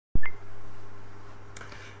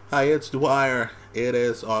Hi, it's Dwyer. It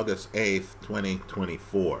is August 8th,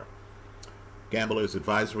 2024.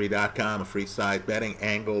 GamblersAdvisory.com, a free site.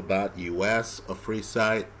 BettingAngle.us, a free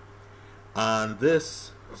site. On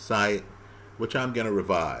this site, which I'm going to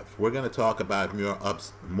revive, we're going to talk about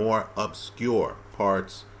more obscure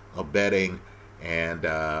parts of betting and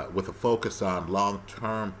with a focus on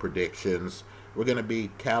long-term predictions. We're going to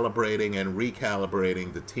be calibrating and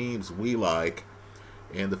recalibrating the teams we like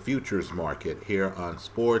in the futures market here on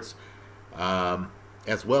sports,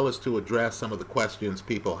 as well as to address some of the questions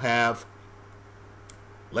people have.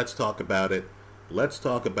 Let's talk about it. Let's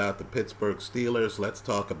talk about the Pittsburgh Steelers. Let's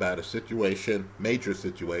talk about a situation, major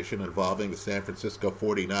situation, involving the San Francisco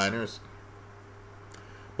 49ers.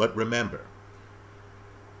 But remember,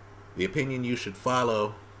 the opinion you should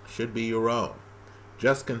follow should be your own.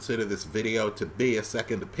 Just consider this video to be a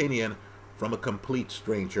second opinion from a complete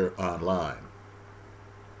stranger online.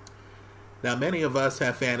 Now, many of us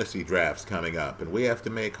have fantasy drafts coming up, and we have to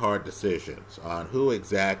make hard decisions on who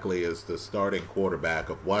exactly is the starting quarterback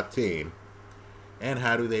of what team and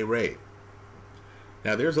how do they rate.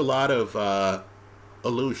 Now, there's a lot of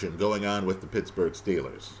illusion going on with the Pittsburgh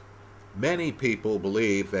Steelers. Many people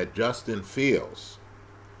believe that Justin Fields,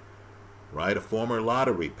 right, a former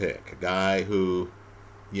lottery pick, a guy who,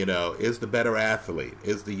 you know, is the better athlete,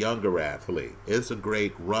 is the younger athlete, is a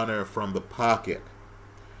great runner from the pocket.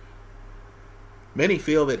 Many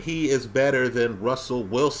feel that he is better than Russell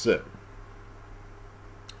Wilson,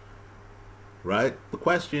 right? The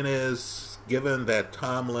question is, given that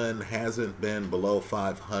Tomlin hasn't been below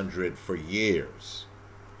 500 for years,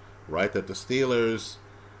 right, that the Steelers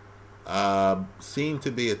seem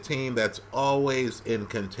to be a team that's always in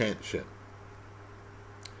contention.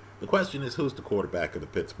 The question is, who's the quarterback of the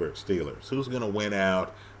Pittsburgh Steelers? Who's going to win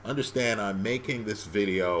out? Understand, I'm making this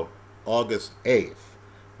video August 8th.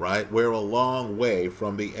 Right? We're a long way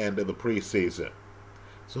from the end of the preseason.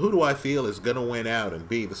 So who do I feel is going to win out and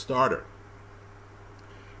be the starter?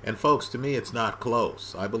 And folks, to me, it's not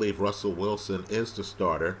close. I believe Russell Wilson is the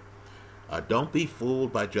starter. Don't be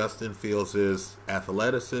fooled by Justin Fields'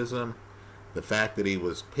 athleticism, the fact that he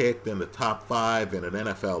was picked in the top 5 in an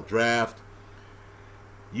NFL draft.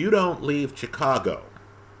 You don't leave Chicago.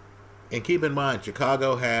 And keep in mind,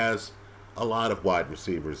 Chicago has a lot of wide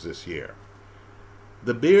receivers this year.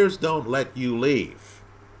 The Bears don't let you leave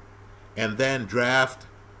and then draft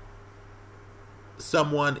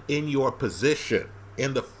someone in your position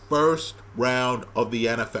in the first round of the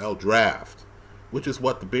NFL draft, which is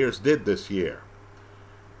what the Bears did this year,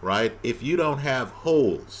 right? If you don't have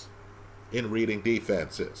holes in reading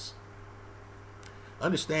defenses.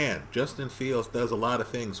 Understand, Justin Fields does a lot of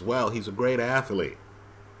things well. He's a great athlete.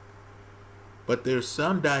 But there's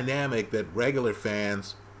some dynamic that regular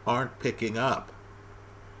fans aren't picking up,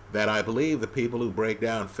 that I believe the people who break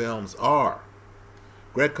down films are.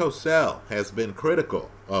 Greg Cosell has been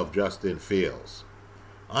critical of Justin Fields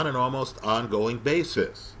on an almost ongoing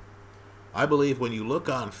basis. I believe when you look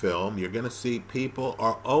on film, you're going to see people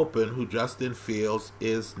are open who Justin Fields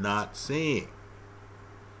is not seeing.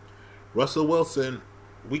 Russell Wilson,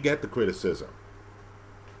 we get the criticism,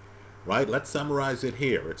 right? Let's summarize it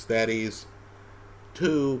here. It's that he's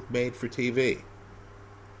too made for TV,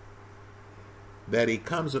 that he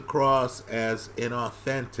comes across as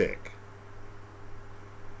inauthentic,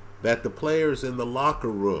 that the players in the locker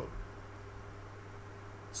room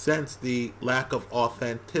sense the lack of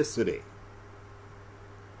authenticity,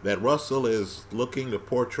 that Russell is looking to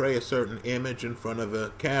portray a certain image in front of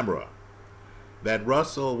the camera, that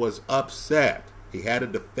Russell was upset. He had a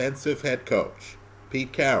defensive head coach,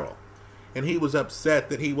 Pete Carroll, and he was upset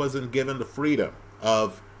that he wasn't given the freedom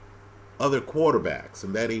of other quarterbacks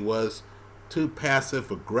and that he was too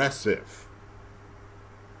passive-aggressive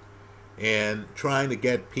and trying to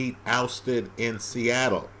get Pete ousted in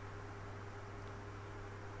Seattle.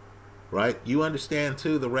 Right? You understand,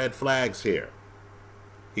 too, the red flags here.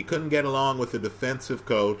 He couldn't get along with the defensive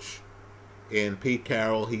coach in Pete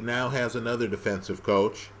Carroll. He now has another defensive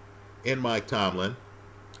coach in Mike Tomlin.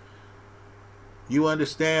 You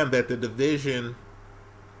understand that the division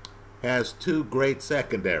has two great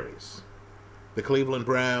secondaries, the Cleveland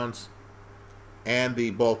Browns and the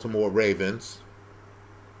Baltimore Ravens,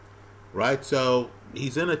 right? So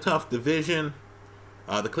he's in a tough division.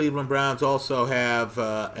 The Cleveland Browns also have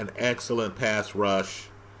an excellent pass rush.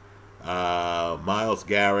 Myles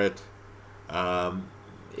Garrett.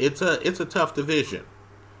 It's a tough division,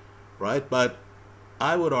 right? But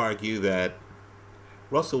I would argue that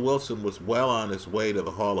Russell Wilson was well on his way to the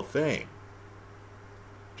Hall of Fame.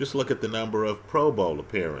 Just look at the number of Pro Bowl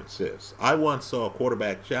appearances. I once saw a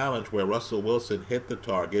quarterback challenge where Russell Wilson hit the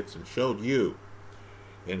targets and showed you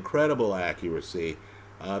incredible accuracy,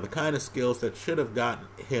 the kind of skills that should have gotten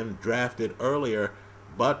him drafted earlier,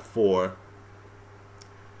 but for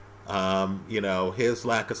his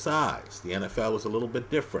lack of size. The NFL was a little bit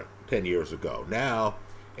different 10 years ago. Now,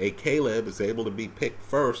 a Caleb is able to be picked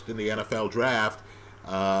first in the NFL draft.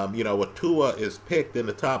 A Tua is picked in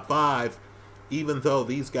the top 5, even though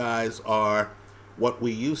these guys are what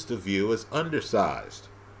we used to view as undersized.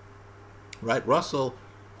 Right? Russell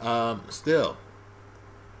still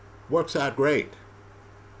works out great.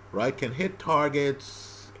 Right? Can hit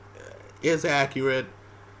targets, is accurate,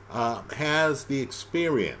 has the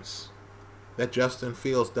experience that Justin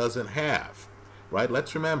Fields doesn't have. Right?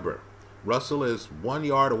 Let's remember, Russell is 1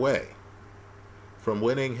 yard away from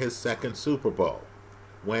winning his second Super Bowl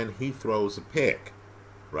when he throws a pick.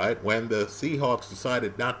 Right? When the Seahawks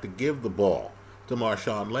decided not to give the ball to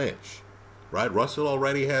Marshawn Lynch. Right? Russell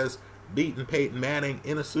already has beaten Peyton Manning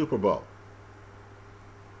in a Super Bowl.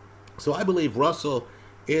 So I believe Russell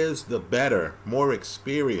is the better, more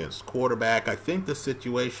experienced quarterback. I think the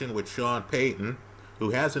situation with Sean Payton,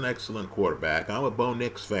 who has an excellent quarterback, I'm a Bo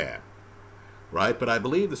Nix fan, right? But I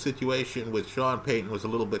believe the situation with Sean Payton was a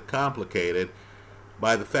little bit complicated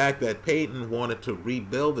by the fact that Payton wanted to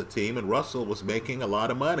rebuild the team and Russell was making a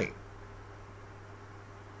lot of money.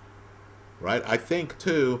 Right? I think,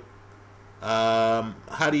 too,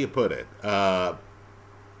 how do you put it?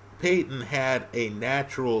 Payton had a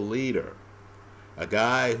natural leader, a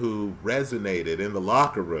guy who resonated in the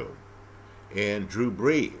locker room, in Drew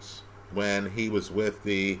Brees when he was with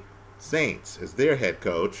the Saints as their head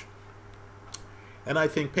coach. And I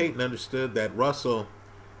think Payton understood that Russell,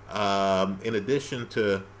 in addition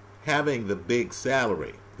to having the big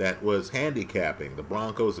salary that was handicapping the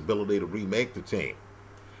Broncos' ability to remake the team,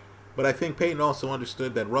 but I think Payton also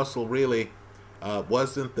understood that Russell really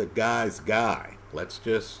wasn't the guy's guy. Let's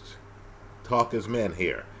just talk as men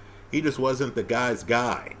here. He just wasn't the guy's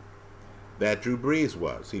guy that Drew Brees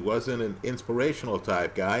was. He wasn't an inspirational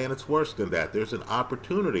type guy, and it's worse than that. There's an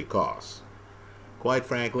opportunity cost, quite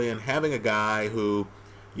frankly, and having a guy who,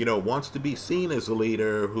 wants to be seen as a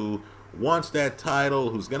leader, who wants that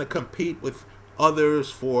title, who's going to compete with others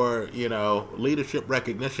for, leadership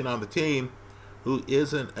recognition on the team, who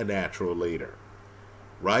isn't a natural leader,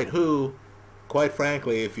 right? Who, quite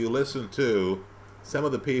frankly, if you listen to some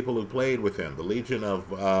of the people who played with him, the Legion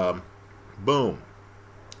of Boom,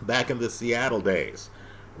 back in the Seattle days,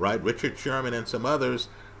 right? Richard Sherman and some others,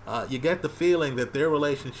 you get the feeling that their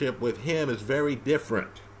relationship with him is very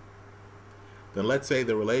different than, let's say,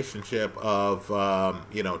 the relationship of,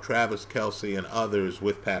 Travis Kelce and others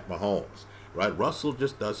with Pat Mahomes, right? Russell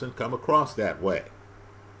just doesn't come across that way.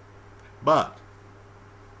 But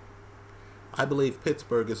I believe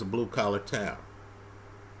Pittsburgh is a blue-collar town.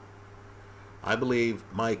 I believe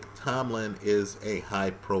Mike Tomlin is a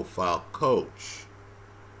high-profile coach,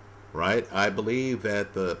 right? I believe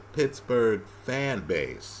that the Pittsburgh fan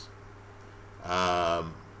base,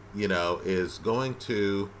 is going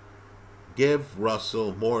to give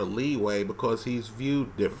Russell more leeway because he's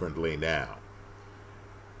viewed differently now,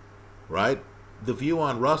 right? The view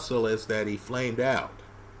on Russell is that he flamed out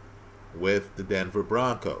with the Denver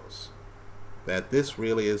Broncos, that this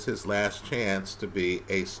really is his last chance to be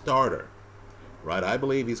a starter. Right, I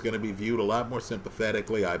believe he's going to be viewed a lot more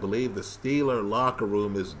sympathetically. I believe the Steeler locker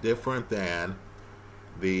room is different than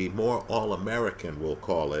the more all-American, we'll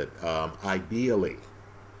call it, ideally,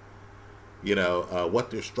 what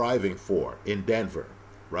they're striving for in Denver.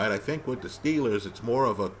 Right, I think with the Steelers, it's more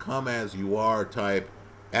of a come-as-you-are type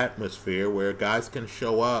atmosphere where guys can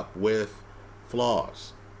show up with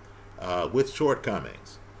flaws, with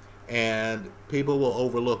shortcomings, and people will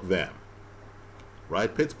overlook them.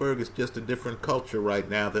 Right? Pittsburgh is just a different culture right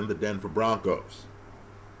now than the Denver Broncos.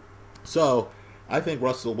 So I think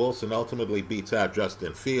Russell Wilson ultimately beats out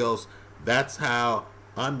Justin Fields. That's how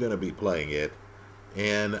I'm going to be playing it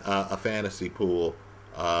in a fantasy pool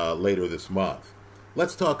later this month.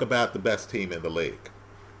 Let's talk about the best team in the league.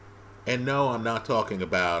 And no, I'm not talking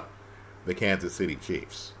about the Kansas City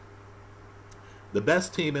Chiefs. The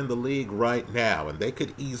best team in the league right now, and they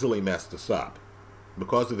could easily mess this up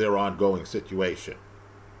because of their ongoing situation,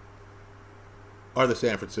 are the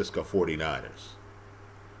San Francisco 49ers.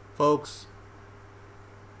 Folks,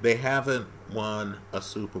 they haven't won a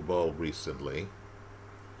Super Bowl recently,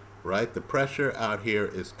 right? The pressure out here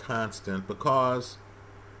is constant because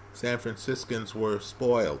San Franciscans were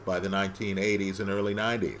spoiled by the 1980s and early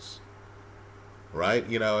 90s, right?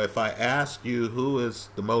 If I asked you who is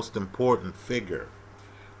the most important figure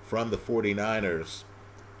from the 49ers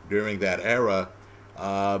during that era,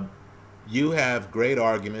 you have great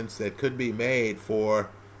arguments that could be made for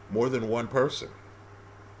more than one person,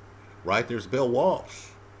 right? There's Bill Walsh,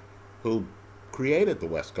 who created the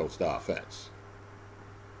West Coast offense.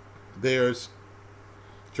 There's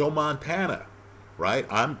Joe Montana, right?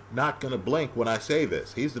 I'm not going to blink when I say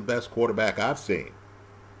this. He's the best quarterback I've seen.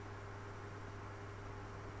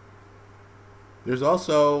 There's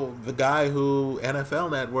also the guy who NFL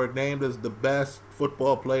Network named as the best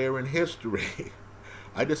football player in history.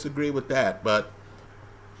 I disagree with that, but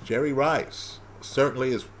Jerry Rice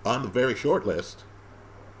certainly is on the very short list.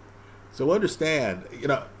 So understand,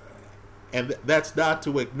 and that's not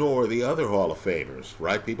to ignore the other Hall of Famers,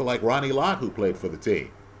 right? People like Ronnie Lott, who played for the team.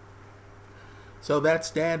 So that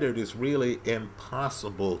standard is really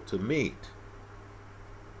impossible to meet.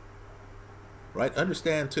 Right?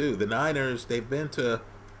 Understand, too, the Niners, they've been to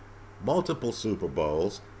multiple Super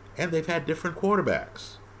Bowls, and they've had different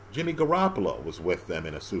quarterbacks. Jimmy Garoppolo was with them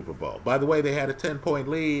in a Super Bowl. By the way, they had a 10-point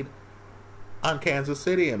lead on Kansas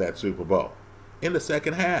City in that Super Bowl in the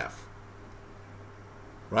second half.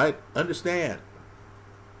 Right? Understand,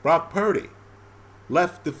 Brock Purdy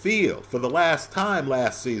left the field for the last time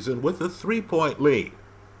last season with a 3-point lead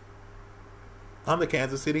on the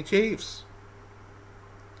Kansas City Chiefs.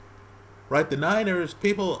 Right, the Niners,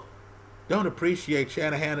 people don't appreciate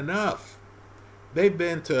Shanahan enough. They've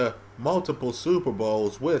been to multiple Super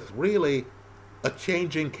Bowls with really a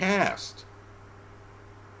changing cast.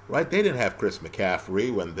 Right, they didn't have Chris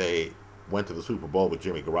McCaffrey when they went to the Super Bowl with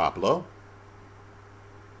Jimmy Garoppolo.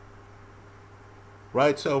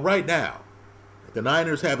 Right, so right now, the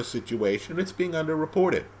Niners have a situation, it's being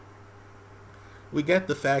underreported. We get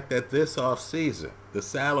the fact that this offseason, the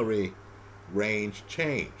salary range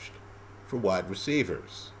changed for wide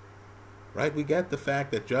receivers, right? We get the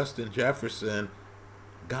fact that Justin Jefferson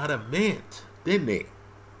got a mint, didn't he?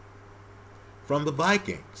 From the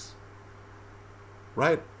Vikings,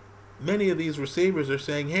 right? Many of these receivers are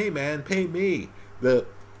saying, hey man, pay me.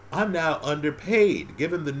 I'm now underpaid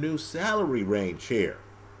given the new salary range here.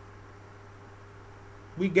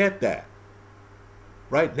 We get that.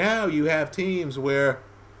 Right now you have teams where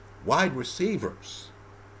wide receivers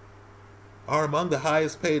are among the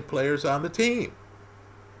highest paid players on the team.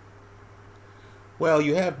 Well,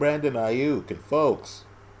 you have Brandon Ayuk, and folks,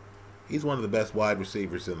 he's one of the best wide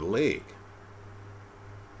receivers in the league.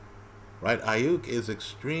 Right? Ayuk is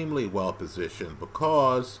extremely well positioned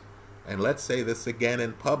because, and let's say this again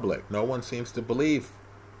in public, no one seems to believe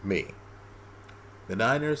me. The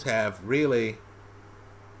Niners have really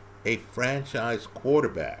a franchise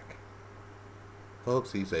quarterback.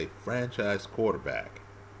 Folks, he's a franchise quarterback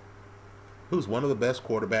who's one of the best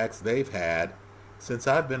quarterbacks they've had since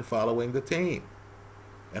I've been following the team.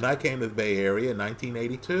 And I came to the Bay Area in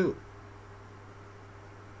 1982.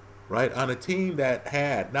 Right? On a team that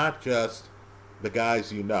had not just the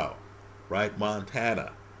guys you know, right?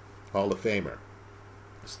 Montana, Hall of Famer.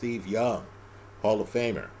 Steve Young, Hall of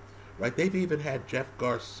Famer. Right? They've even had Jeff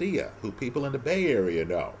Garcia, who people in the Bay Area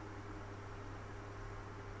know.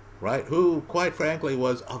 Right? Who, quite frankly,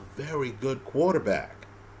 was a very good quarterback.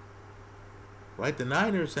 Right? The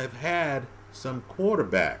Niners have had some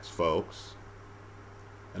quarterbacks, folks.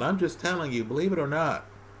 And I'm just telling you, believe it or not,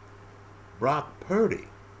 Brock Purdy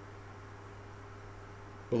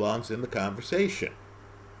belongs in the conversation.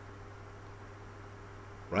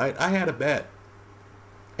 Right? I had a bet.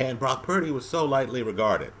 And Brock Purdy was so lightly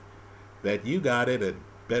regarded that you got it at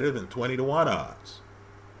better than 20-1 odds.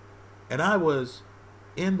 And I was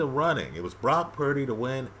in the running. It was Brock Purdy to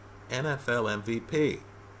win NFL MVP.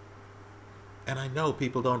 And I know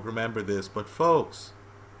people don't remember this, but folks,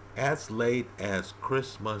 as late as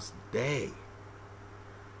Christmas Day,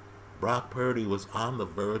 Brock Purdy was on the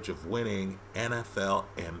verge of winning NFL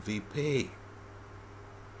MVP.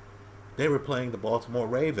 They were playing the Baltimore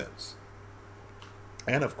Ravens.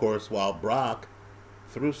 And of course, while Brock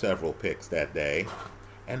threw several picks that day,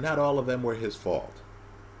 and not all of them were his fault.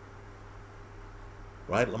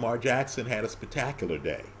 Right? Lamar Jackson had a spectacular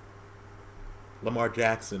day. Lamar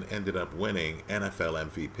Jackson ended up winning NFL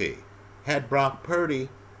MVP. Had Brock Purdy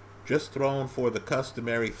just thrown for the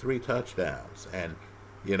customary 3 touchdowns and,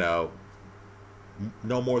 no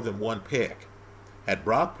more than 1 pick. Had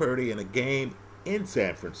Brock Purdy in a game in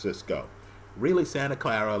San Francisco, really Santa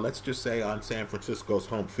Clara, let's just say on San Francisco's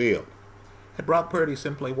home field. Had Brock Purdy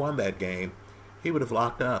simply won that game, he would have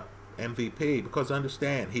locked up MVP because,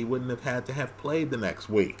 understand, he wouldn't have had to have played the next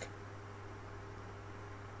week.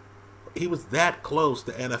 He was that close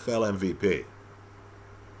to NFL MVP.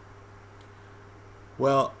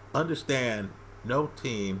 Well, understand, no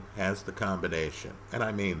team has the combination. And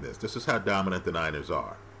I mean this. This is how dominant the Niners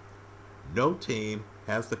are. No team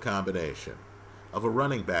has the combination of a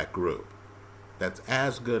running back group that's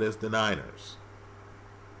as good as the Niners,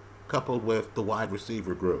 coupled with the wide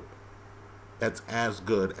receiver group that's as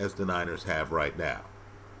good as the Niners have right now.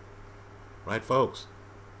 Right, folks?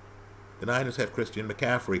 The Niners have Christian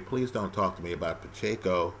McCaffrey. Please don't talk to me about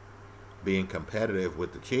Pacheco being competitive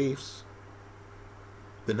with the Chiefs.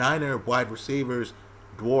 The Niner wide receivers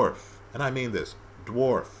dwarf, and I mean this,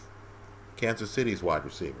 dwarf Kansas City's wide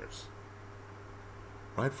receivers.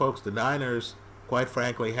 Right, folks? The Niners, quite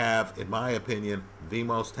frankly, have, in my opinion, the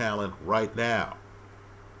most talent right now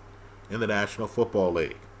in the National Football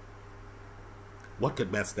League. What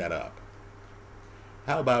could mess that up?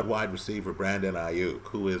 How about wide receiver Brandon Ayuk,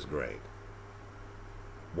 who is great,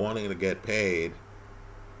 wanting to get paid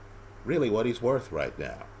really what he's worth right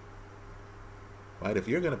now? Right? If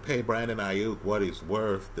you're going to pay Brandon Ayuk what he's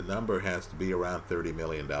worth, the number has to be around $30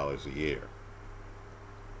 million a year.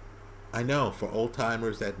 I know, for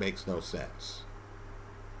old-timers, that makes no sense.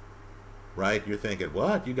 Right? You're thinking,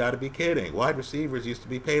 what? You got to be kidding. Wide receivers used to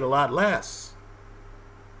be paid a lot less.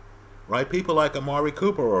 Right? People like Amari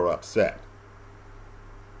Cooper are upset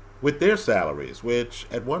with their salaries, which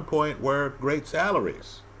at one point were great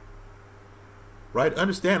salaries. Right?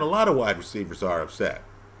 Understand, a lot of wide receivers are upset.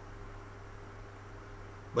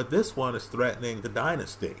 But this one is threatening the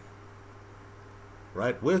dynasty.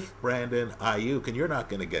 Right? With Brandon Ayuk, and you're not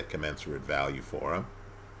going to get commensurate value for him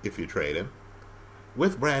if you trade him.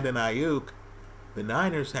 With Brandon Ayuk, the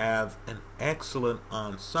Niners have an excellent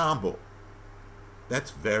ensemble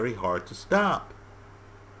that's very hard to stop.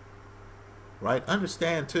 Right?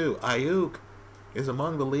 Understand, too, Ayuk is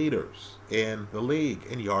among the leaders in the league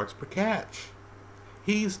in yards per catch.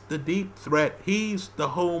 He's the deep threat. He's the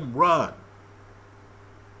home run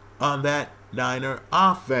on that Niner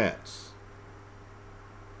offense.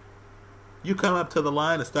 You come up to the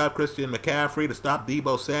line to stop Christian McCaffrey, to stop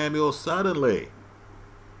Deebo Samuel, suddenly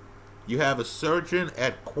you have a surgeon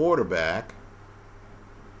at quarterback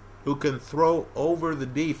who can throw over the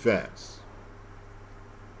defense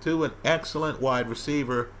to an excellent wide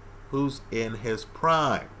receiver who's in his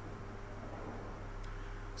prime.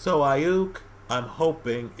 So Ayuk, I'm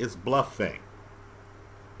hoping, is bluffing.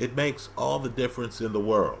 It makes all the difference in the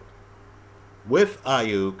world. With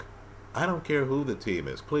Ayuk, I don't care who the team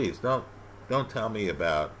is. Please don't tell me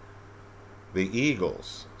about the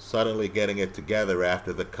Eagles suddenly getting it together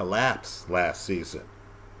after the collapse last season.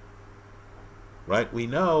 Right? We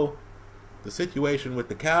know the situation with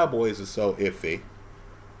the Cowboys is so iffy,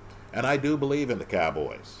 and I do believe in the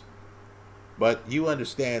Cowboys. But you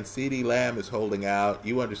understand CeeDee Lamb is holding out.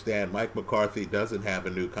 You understand Mike McCarthy doesn't have a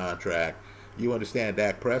new contract. You understand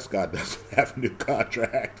Dak Prescott doesn't have a new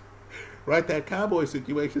contract. Right? That Cowboy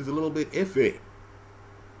situation is a little bit iffy.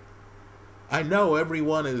 I know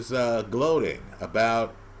everyone is gloating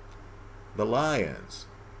about the Lions.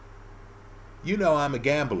 You know I'm a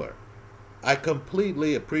gambler. I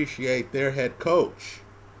completely appreciate their head coach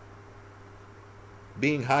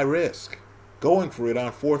being high risk, going for it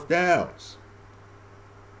on fourth downs.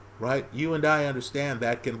 Right? You and I understand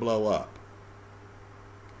that can blow up.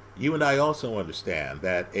 You and I also understand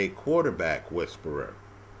that a quarterback whisperer,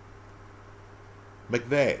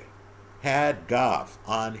 McVay, had Goff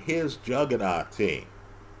on his juggernaut team,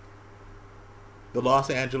 the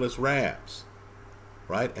Los Angeles Rams,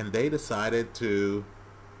 right? And they decided to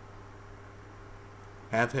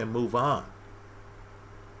have him move on,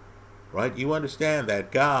 right? You understand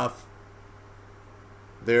that Goff,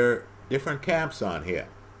 there are different camps on him.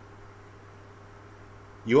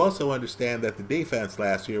 You also understand that the defense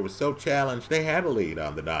last year was so challenged they had a lead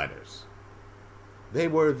on the Niners. They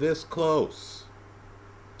were this close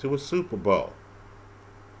to a Super Bowl,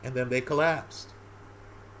 and then they collapsed.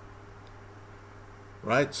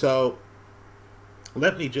 Right? So,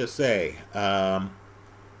 let me just say,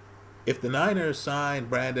 if the Niners sign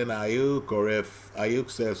Brandon Ayuk, or if Ayuk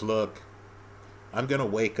says, look, I'm going to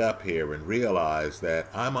wake up here and realize that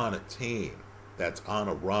I'm on a team that's on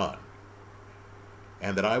a run,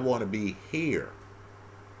 and that I want to be here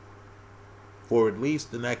for at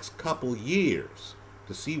least the next couple years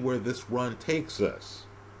to see where this run takes us.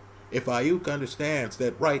 If Ayuk understands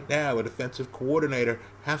that right now a defensive coordinator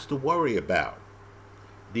has to worry about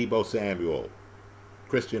Deebo Samuel,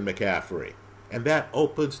 Christian McCaffrey, and that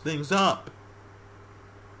opens things up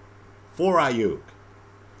for Ayuk.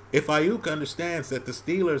 If Ayuk understands that the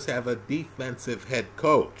Steelers have a defensive head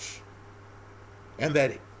coach, and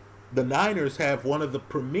that the Niners have one of the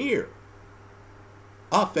premier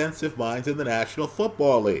offensive minds in the National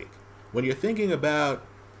Football League. When you're thinking about,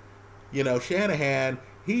 Shanahan,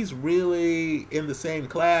 he's really in the same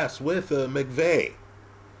class with McVay,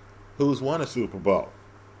 who's won a Super Bowl,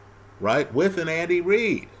 right? With an Andy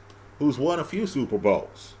Reid, who's won a few Super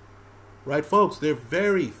Bowls. Right, folks? There are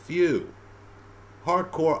very few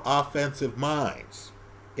hardcore offensive minds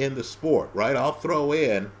in the sport, right? I'll throw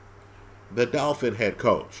in the Dolphin head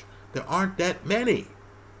coach. There aren't that many.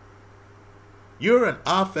 You're an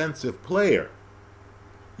offensive player.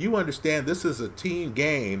 You understand this is a team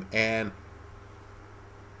game, and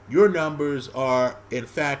your numbers are, in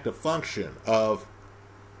fact, a function of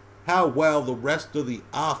how well the rest of the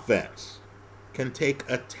offense can take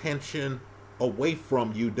attention away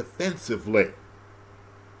from you defensively.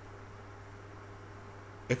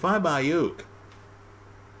 If I'm Ayuk,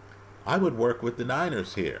 I would work with the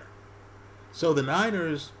Niners here. So the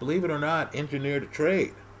Niners, believe it or not, engineered a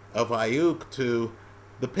trade of Ayuk to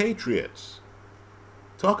the Patriots.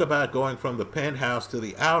 Talk about going from the penthouse to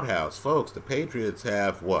the outhouse. Folks, the Patriots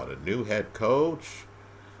have, what, a new head coach?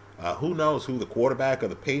 Who knows who the quarterback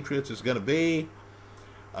of the Patriots is going to be?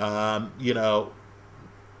 You know,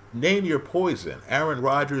 name your poison. Aaron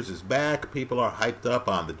Rodgers is back. People are hyped up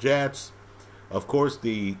on the Jets. Of course,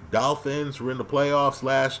 the Dolphins were in the playoffs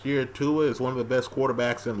last year. Tua is one of the best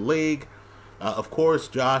quarterbacks in the league. Of course,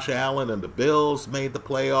 Josh Allen and the Bills made the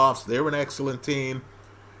playoffs. They're an excellent team.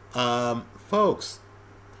 Folks,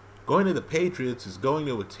 going to the Patriots is going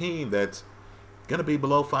to a team that's going to be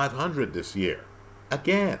below 500 this year.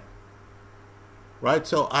 Again. Right?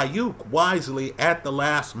 So Ayuk wisely, at the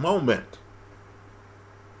last moment,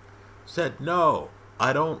 said, no,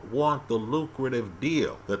 I don't want the lucrative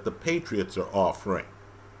deal that the Patriots are offering.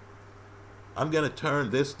 I'm going to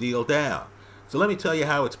turn this deal down. So let me tell you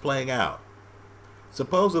how it's playing out.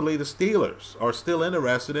 Supposedly the Steelers are still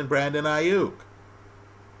interested in Brandon Ayuk.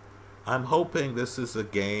 I'm hoping this is a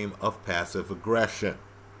game of passive aggression.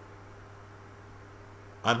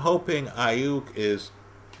 I'm hoping Ayuk is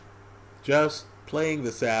just playing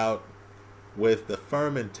this out with the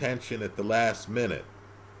firm intention at the last minute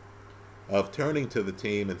of turning to the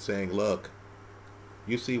team and saying, look,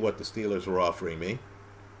 you see what the Steelers were offering me.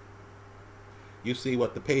 You see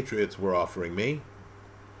what the Patriots were offering me.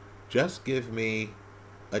 Just give me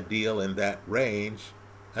a deal in that range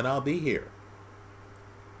and I'll be here.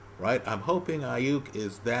 Right? I'm hoping Ayuk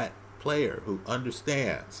is that player who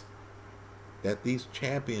understands that these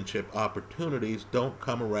championship opportunities don't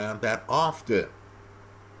come around that often.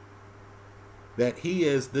 That he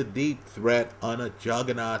is the deep threat on a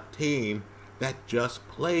juggernaut team that just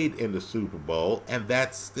played in the Super Bowl and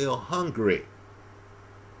that's still hungry.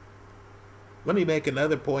 Let me make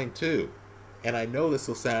another point too, and I know this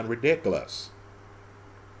will sound ridiculous.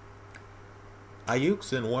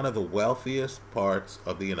 Ayuk's in one of the wealthiest parts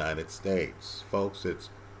of the United States. Folks, it's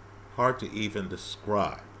hard to even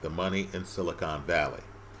describe the money in Silicon Valley.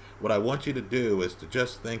 What I want you to do is to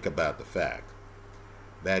just think about the fact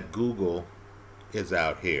that Google is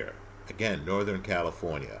out here. Again, Northern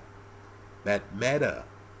California. That Meta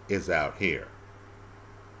is out here.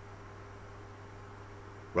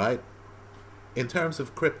 Right? In terms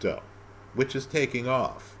of crypto, which is taking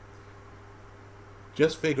off,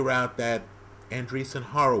 just figure out that Andreessen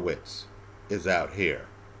Horowitz is out here.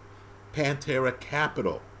 Pantera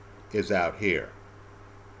Capital is out here.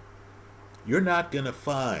 You're not going to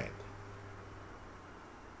find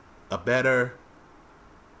a better,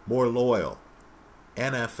 more loyal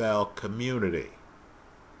NFL community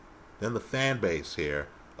than the fan base here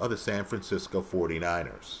of the San Francisco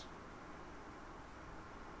 49ers.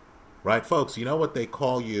 Right, folks? You know what they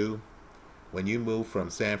call you when you move from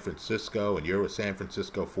San Francisco and you're a San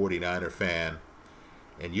Francisco 49er fan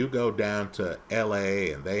and you go down to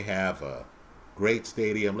LA and they have a great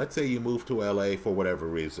stadium. Let's say you move to LA for whatever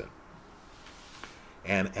reason.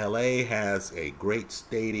 And LA has a great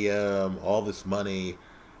stadium, all this money,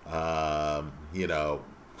 you know,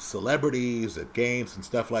 celebrities at games and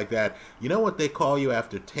stuff like that. You know what they call you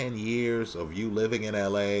after 10 years of you living in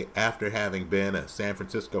LA after having been a San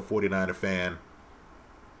Francisco 49er fan?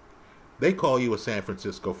 They call you a San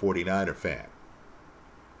Francisco 49er fan.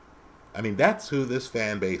 I mean, that's who this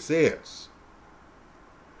fan base is.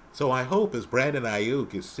 So I hope as Brandon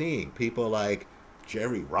Ayuk is seeing people like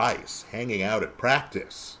Jerry Rice hanging out at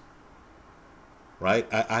practice, right?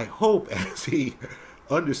 I hope as he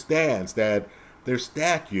understands that there's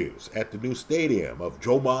statues at the new stadium of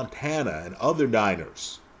Joe Montana and other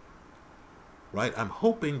Niners, right? I'm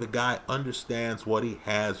hoping the guy understands what he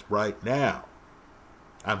has right now.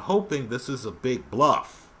 I'm hoping this is a big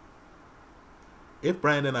bluff. If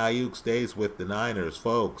Brandon Ayuk stays with the Niners,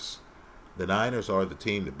 folks, the Niners are the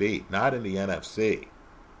team to beat. Not in the NFC,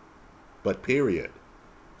 but period.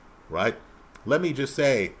 Right? Let me just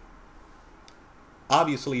say,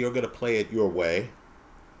 obviously you're going to play it your way.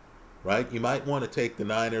 Right? You might want to take the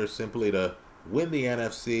Niners simply to win the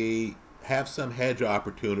NFC have some hedge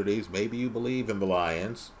opportunities. Maybe you believe in the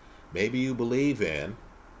Lions. Maybe you believe in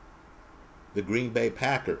the Green Bay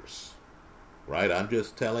Packers, right? I'm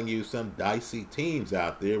just telling you some dicey teams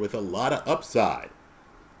out there with a lot of upside,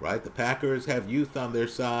 right? The Packers have youth on their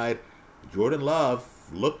side. Jordan Love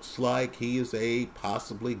looks like he is a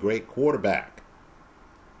possibly great quarterback,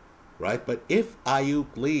 right? But if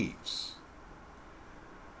Ayuk leaves,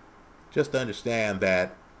 just understand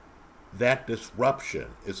that that disruption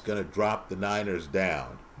is going to drop the Niners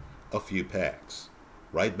down a few pegs,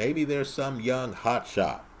 right? Maybe there's some young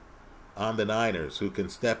hotshot on the Niners who can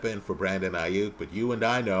step in for Brandon Ayuk, but you and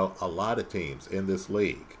I know a lot of teams in this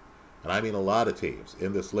league, and I mean a lot of teams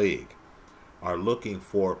in this league, are looking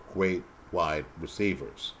for great wide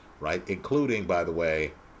receivers, right? Including, by the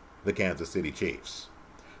way, the Kansas City Chiefs.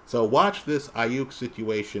 So watch this Ayuk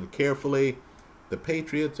situation carefully. The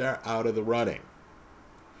Patriots are out of the running.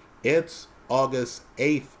 It's August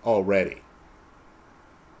 8th already,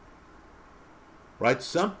 right?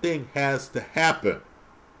 Something has to happen.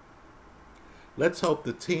 Let's hope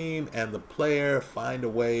the team and the player find a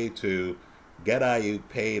way to get Ayuk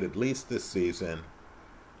paid at least this season.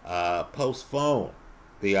 Postpone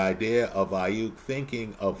the idea of Ayuk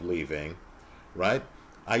thinking of leaving, right?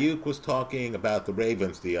 Ayuk was talking about the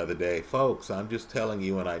Ravens the other day. Folks, I'm just telling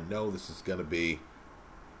you, and I know this is going to be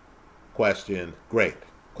questioned. Great.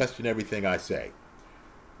 Question everything I say,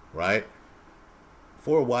 right?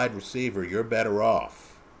 For a wide receiver, you're better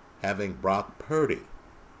off having Brock Purdy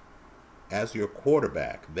as your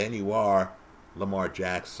quarterback than you are Lamar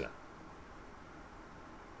Jackson,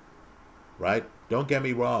 right? Don't get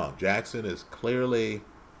me wrong. Jackson is clearly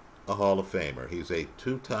a Hall of Famer. He's a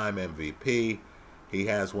two-time MVP. He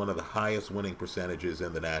has one of the highest winning percentages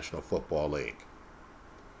in the National Football League.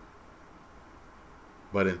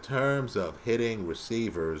 But in terms of hitting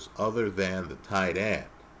receivers other than the tight end,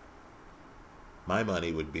 my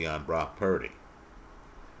money would be on Brock Purdy,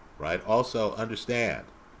 right? Also, understand,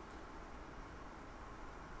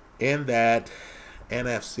 in that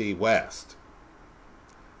NFC West,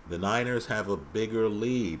 the Niners have a bigger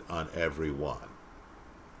lead on everyone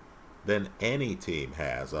than any team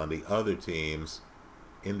has on the other teams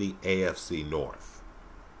in the AFC North.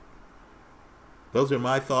 Those are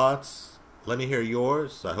my thoughts. Let me hear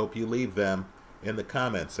yours. I hope you leave them in the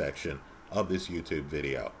comment section of this YouTube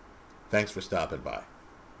video. Thanks for stopping by.